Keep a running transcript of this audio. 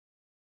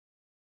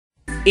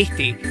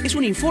Este es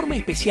un informe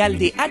especial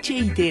de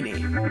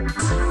HITN.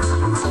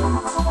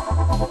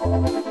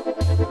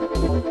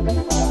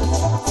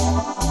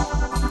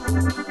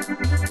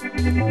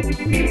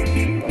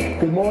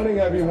 Good morning,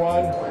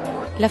 everyone.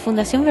 La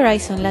Fundación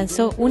Verizon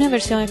lanzó una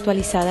versión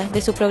actualizada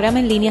de su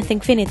programa en línea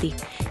Thinkfinity,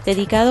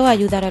 dedicado a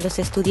ayudar a los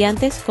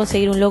estudiantes a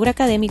conseguir un logro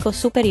académico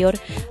superior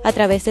a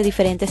través de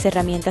diferentes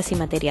herramientas y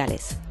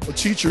materiales.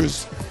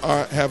 Teachers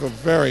have a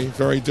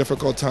very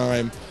difficult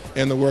time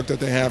in the work that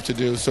they have to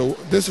do. So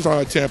this is our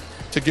attempt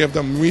to give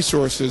them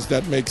resources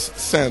that makes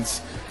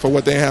sense for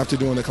what they have to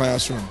do in the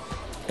classroom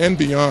and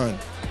beyond.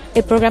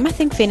 El programa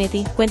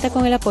Thinkfinity cuenta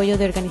con el apoyo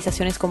de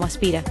organizaciones como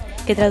Aspira,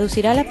 que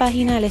traducirá la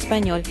página al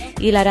español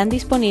y la harán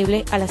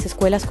disponible a las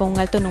escuelas con un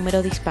alto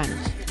número de hispanos.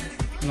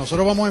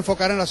 Nosotros vamos a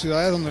enfocar en las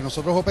ciudades donde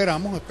nosotros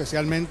operamos,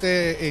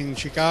 especialmente en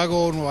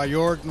Chicago, Nueva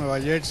York, Nueva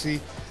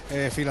Jersey,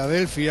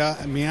 Filadelfia,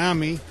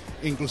 Miami,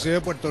 inclusive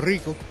Puerto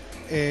Rico,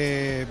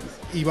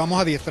 y vamos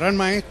a adiestrar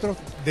maestros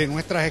de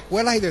nuestras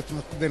escuelas y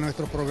de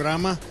nuestros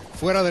programas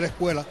fuera de la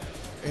escuela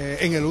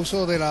en el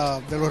uso de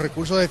los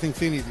recursos de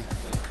Thinkfinity.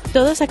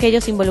 Todos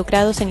aquellos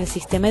involucrados en el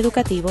sistema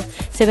educativo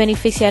se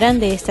beneficiarán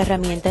de esta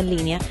herramienta en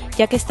línea,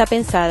 ya que está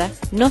pensada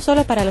no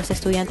solo para los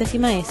estudiantes y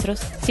maestros,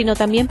 sino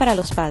también para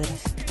los padres.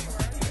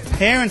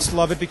 Parents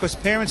love it because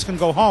parents can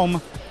go home,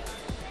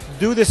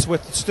 do this with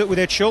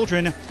their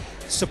children,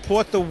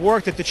 support the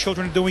work that the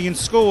children are doing in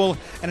school,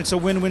 and it's a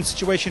win-win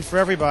situation for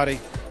everybody.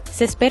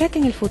 Se espera que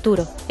en el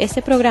futuro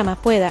este programa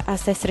pueda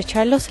hasta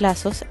estrechar los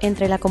lazos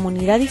entre la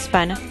comunidad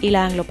hispana y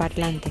la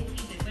angloparlante.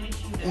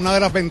 Una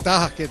de las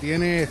ventajas que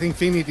tiene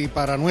Thinkfinity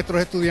para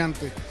nuestros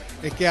estudiantes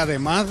es que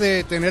además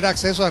de tener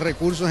acceso a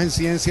recursos en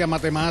ciencia,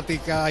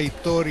 matemática,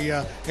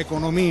 historia,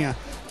 economía,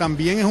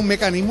 también es un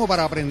mecanismo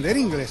para aprender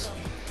inglés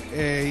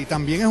y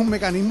también es un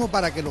mecanismo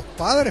para que los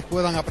padres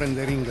puedan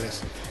aprender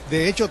inglés.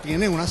 De hecho,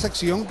 tiene una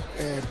sección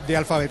de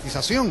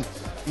alfabetización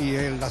y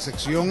la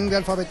sección de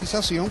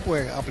alfabetización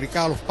pues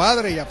aplica a los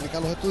padres y aplica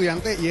a los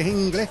estudiantes y es en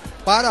inglés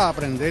para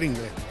aprender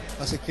inglés.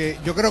 Así que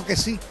yo creo que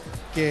sí,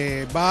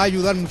 que va a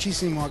ayudar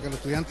muchísimo a que los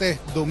estudiantes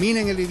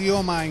dominen el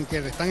idioma en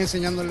que le están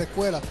enseñando en la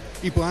escuela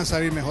y puedan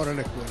salir mejor en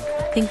la escuela.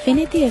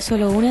 Thinkfinity es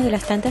solo una de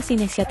las tantas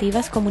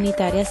iniciativas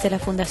comunitarias de la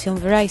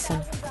Fundación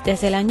Verizon.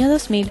 Desde el año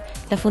 2000,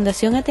 la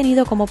Fundación ha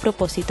tenido como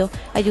propósito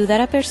ayudar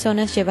a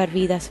personas a llevar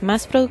vidas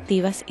más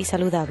productivas y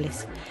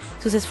saludables.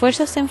 Sus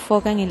esfuerzos se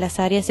enfocan en las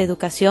áreas de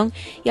educación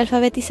y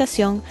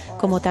alfabetización,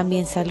 como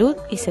también salud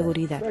y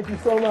seguridad. Thank you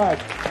so much.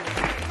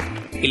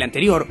 El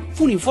anterior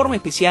fue un informe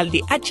especial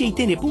de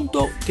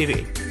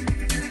HITN.tv.